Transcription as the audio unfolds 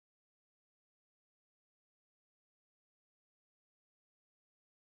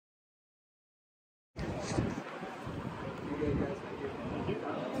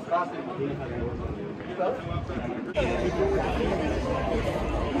Hey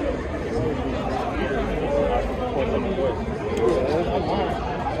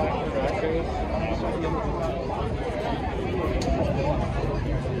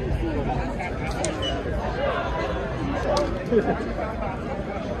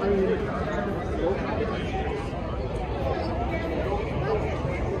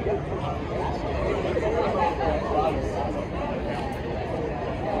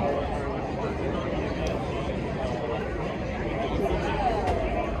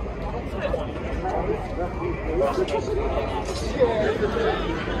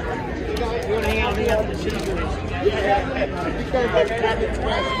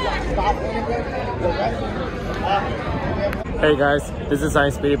guys, this is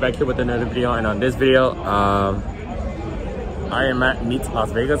iAMSpeedy back here with another video, and on this video, I am at Meet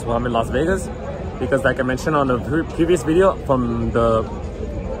Las Vegas. Well, I'm in Las Vegas because, like I mentioned on the previous video from the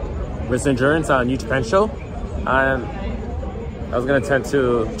Risk Endurance New Japan show, I was gonna attend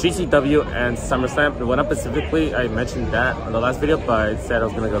to GCW and SummerSlam. Well, not specifically, I mentioned that on the last video, but I said I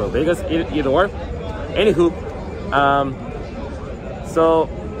was gonna go to Vegas. Either or. Anywho, so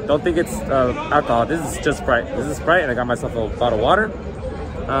don't think it's alcohol. This is just Sprite. This is Sprite, and I got myself a bottle of water.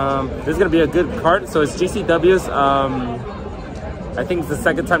 This is gonna be a good card. So it's GCW's. I think it's the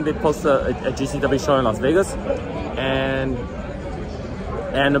second time they post a GCW show in Las Vegas, and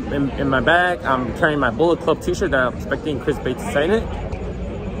in my bag I'm carrying my Bullet Club T-shirt that I'm expecting Chris Bay to sign it.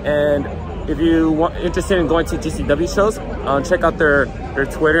 And if you are interested in going to GCW shows, check out their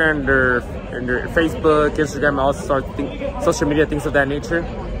Twitter and their Facebook, Instagram, all sorts of social media, things of that nature.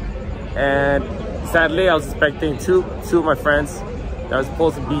 And sadly, I was expecting two of my friends that were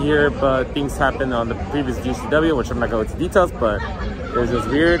supposed to be here, but things happened on the previous GCW, which I'm not going to go into details, but it was just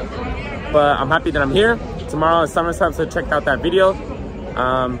weird. But I'm happy that I'm here. Tomorrow is SummerSlam, so check out that video.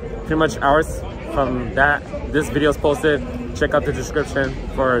 Pretty much hours from that, this video is posted. Check out the description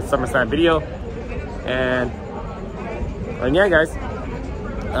for SummerSlam video. And yeah, guys,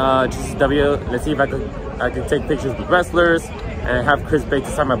 GCW. Let's see if I can take pictures with wrestlers and have Chris Bay to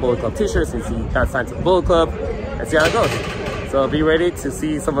sign my Bullet Club T-shirt since he got signed to the Bullet Club, and see how it goes. So be ready to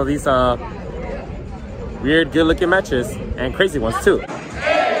see some of these weird, good-looking matches and crazy ones too.